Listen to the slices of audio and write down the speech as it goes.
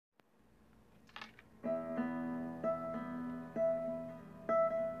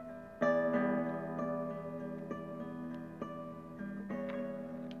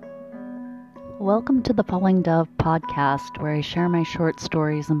Welcome to the Falling Dove podcast, where I share my short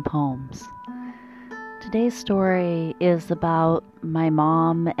stories and poems. Today's story is about my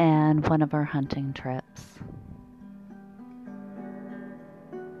mom and one of our hunting trips.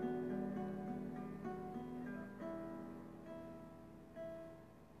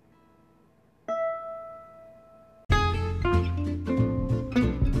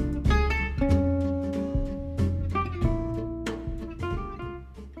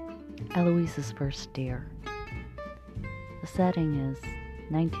 Eloise's first deer. The setting is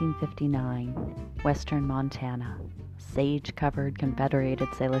 1959, western Montana, sage-covered Confederated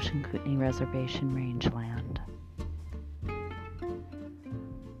Salish and Kootenai Reservation rangeland.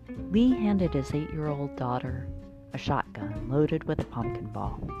 Lee handed his 8-year-old daughter a shotgun loaded with a pumpkin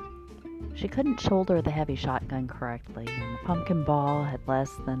ball. She couldn't shoulder the heavy shotgun correctly, and the pumpkin ball had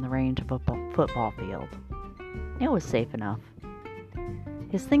less than the range of a football field. It was safe enough.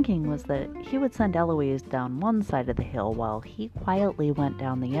 His thinking was that he would send Eloise down one side of the hill while he quietly went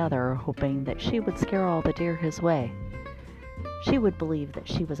down the other, hoping that she would scare all the deer his way. She would believe that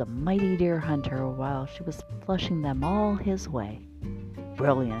she was a mighty deer hunter while she was flushing them all his way.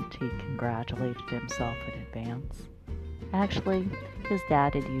 Brilliant, he congratulated himself in advance. Actually, his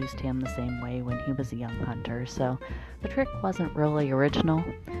dad had used him the same way when he was a young hunter, so the trick wasn't really original.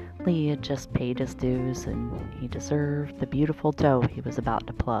 Lee had just paid his dues, and he deserved the beautiful doe he was about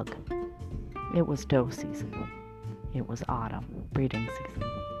to plug. It was doe season. It was autumn, breeding season.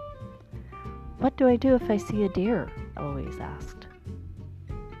 "What do I do if I see a deer?" Eloise asked.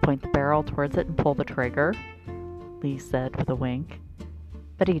 "Point the barrel towards it and pull the trigger," Lee said with a wink.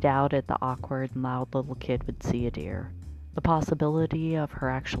 But he doubted the awkward and loud little kid would see a deer. The possibility of her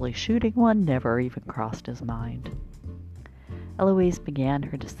actually shooting one never even crossed his mind. Eloise began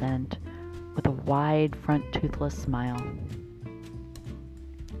her descent with a wide front toothless smile.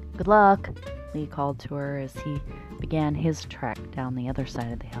 "Good luck," Lee called to her as he began his trek down the other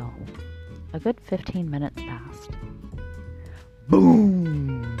side of the hill. A good 15 minutes passed.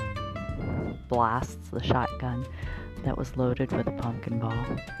 Boom! Blasts the shotgun that was loaded with a pumpkin ball.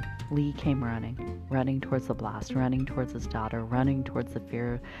 Lee came running towards the blast, running towards his daughter, running towards the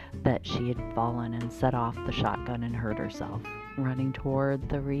fear that she had fallen and set off the shotgun and hurt herself, running toward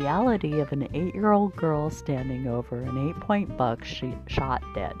the reality of an 8-year-old girl standing over an 8-point buck she shot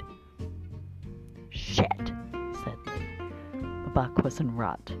dead. "Shit," said Lee. The buck was in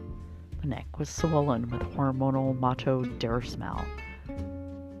rut. The neck was swollen with hormonal macho deer smell.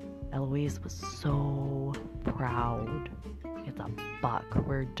 Eloise was so proud. "It's a buck.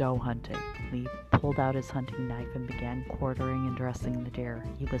 We're doe hunting." Lee pulled out his hunting knife and began quartering and dressing the deer.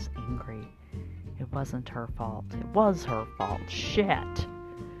 He was angry. It wasn't her fault. It was her fault. Shit!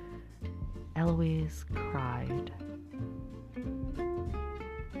 Eloise cried.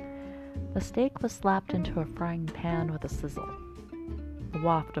 The steak was slapped into a frying pan with a sizzle. A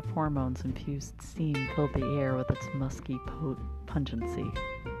waft of hormones-infused steam filled the air with its musky pungency.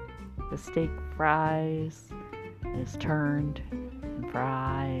 The steak fries, is turned and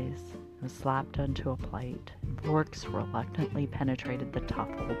fries, and was slapped onto a plate, and forks reluctantly penetrated the tough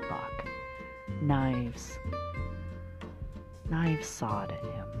old buck. Knives sawed at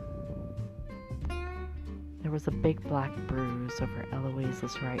him. There was a big black bruise over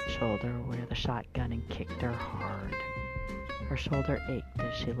Eloise's right shoulder where the shotgun had kicked her hard. Her shoulder ached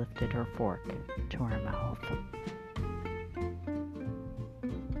as she lifted her fork to her mouth.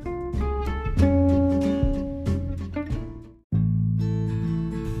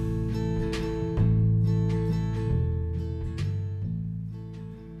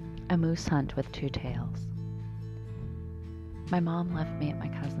 A moose hunt with two tails. My mom left me at my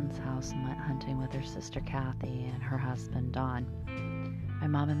cousin's house and went hunting with her sister Kathy and her husband Don. My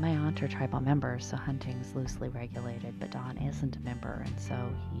mom and my aunt are tribal members, so hunting is loosely regulated, but Don isn't a member, and so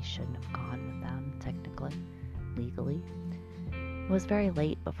he shouldn't have gone with them, technically, legally. It was very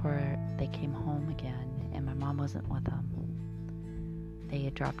late before they came home again, and my mom wasn't with them. They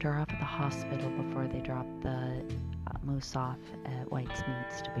had dropped her off at the hospital before they dropped the moose off at White's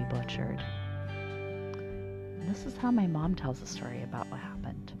Meats to be butchered. And this is how my mom tells the story about what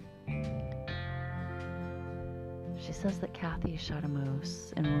happened. She says that Kathy shot a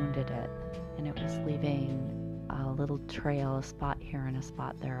moose and wounded it, and it was leaving a little trail, a spot here and a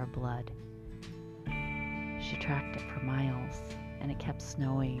spot there of blood. She tracked it for miles, and it kept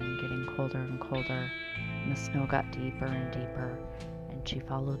snowing and getting colder and colder, and the snow got deeper and deeper, and she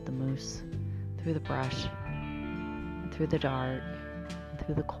followed the moose through the brush, through the dark, and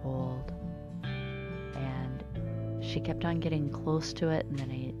through the cold, and she kept on getting close to it, and then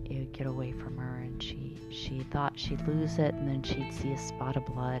it would get away from her, and she thought she'd lose it, and then she'd see a spot of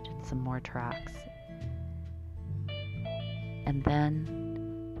blood and some more tracks. And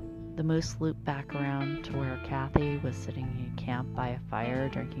then the moose looped back around to where Kathy was sitting in camp by a fire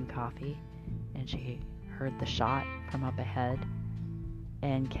drinking coffee, and she heard the shot from up ahead.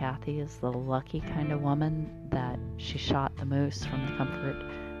 And Kathy is the lucky kind of woman that she shot the moose from the comfort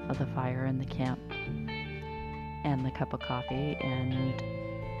of the fire in the camp and the cup of coffee, and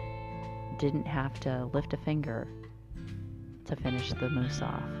didn't have to lift a finger to finish the moose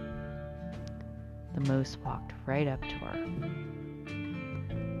off. The moose walked right up to her.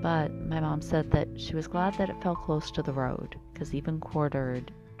 But my mom said that she was glad that it fell close to the road, because even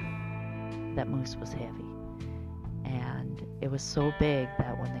quartered, that moose was heavy. And it was so big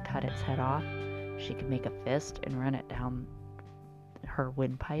that when they cut its head off, she could make a fist and run it down her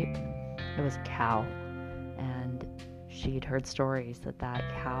windpipe. It was a cow, and she'd heard stories that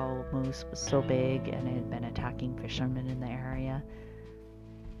cow moose was so big and it had been attacking fishermen in the area.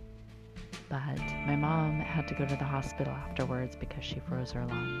 But my mom had to go to the hospital afterwards because she froze her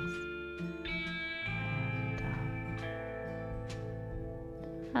lungs.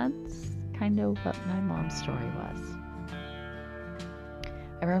 And that's kind of what my mom's story was.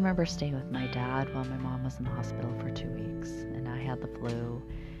 I remember staying with my dad while my mom was in the hospital for 2 weeks, and I had the flu,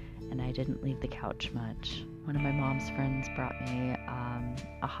 and I didn't leave the couch much. One of my mom's friends brought me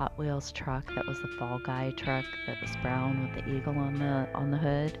a Hot Wheels truck that was the Fall Guy truck that was brown with the eagle on the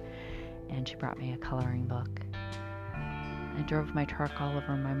hood, and she brought me a coloring book. I drove my truck all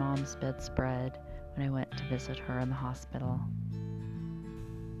over my mom's bedspread when I went to visit her in the hospital.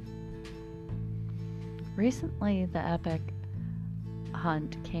 Recently, the epic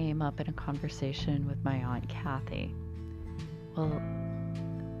hunt came up in a conversation with my Aunt Kathy. Well,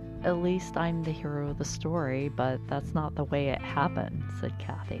 at least I'm the hero of the story, but that's not the way it happened, said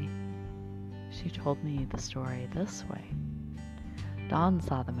Kathy. She told me the story this way. Don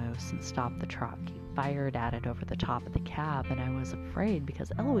saw the moose and stopped the truck. He fired at it over the top of the cab, and I was afraid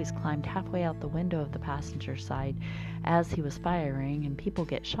because Eloise climbed halfway out the window of the passenger side as he was firing, and people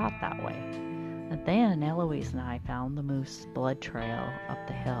get shot that way. And then Eloise and I found the moose blood trail up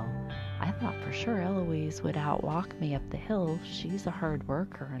the hill. I thought for sure Eloise would outwalk me up the hill. She's a hard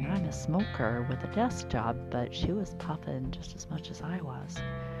worker and I'm a smoker with a desk job, but she was puffing just as much as I was.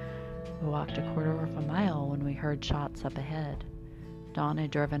 We walked a quarter of a mile when we heard shots up ahead. Don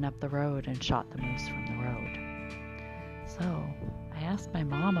had driven up the road and shot the moose from the road. So I asked my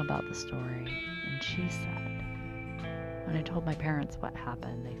mom about the story, and she said, when I told my parents what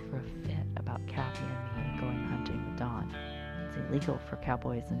happened, they threw a fit about Kathy and me going hunting with Don. It's illegal for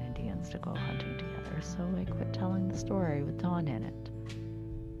cowboys and Indians to go hunting together, so I quit telling the story with Don in it.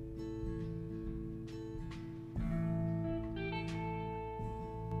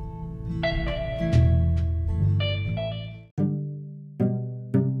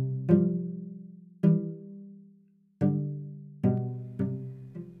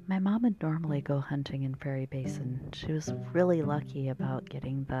 My mom would normally go hunting in Fairy Basin. She was really lucky about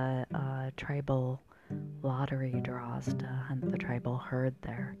getting the tribal lottery draws to hunt the tribal herd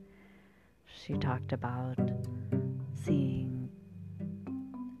there. She talked about seeing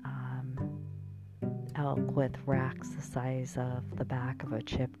elk with racks the size of the back of a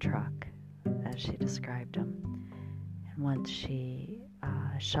chip truck, as she described them. And once she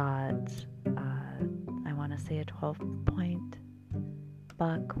shot, I want to say a 12-point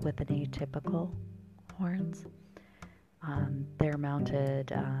buck with an atypical horns. They're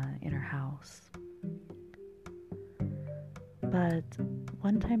mounted in her house. But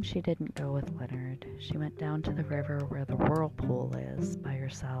one time she didn't go with Leonard. She went down to the river where the whirlpool is by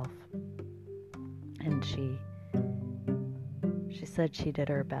herself. And she said she did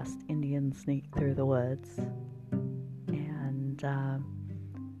her best Indian sneak through the woods. And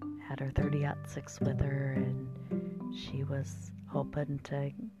had her 30-06 with her, and she was hoping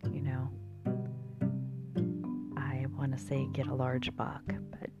to, I want to say get a large buck,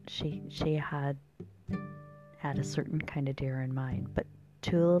 but she had a certain kind of deer in mind. But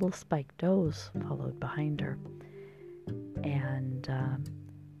two little spiked does followed behind her, and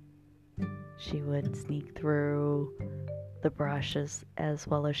she would sneak through the brush as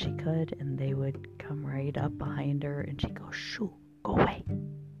well as she could, and they would come right up behind her, and she'd go, "Shoo, go away."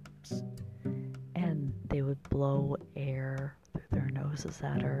 And they would blow air through their noses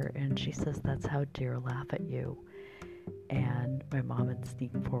at her, and she says that's how deer laugh at you. And my mom would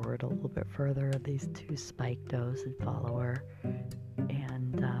sneak forward a little bit further, and these two spiked does would follow her,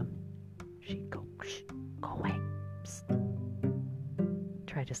 and she'd go, "Shh, go away,"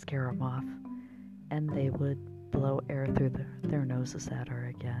 try to scare them off, and they would blow air through their noses at her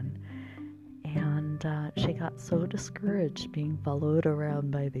again. And she got so discouraged being followed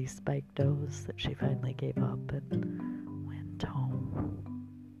around by these spiked does that she finally gave up and went home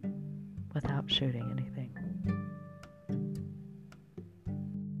without shooting anything.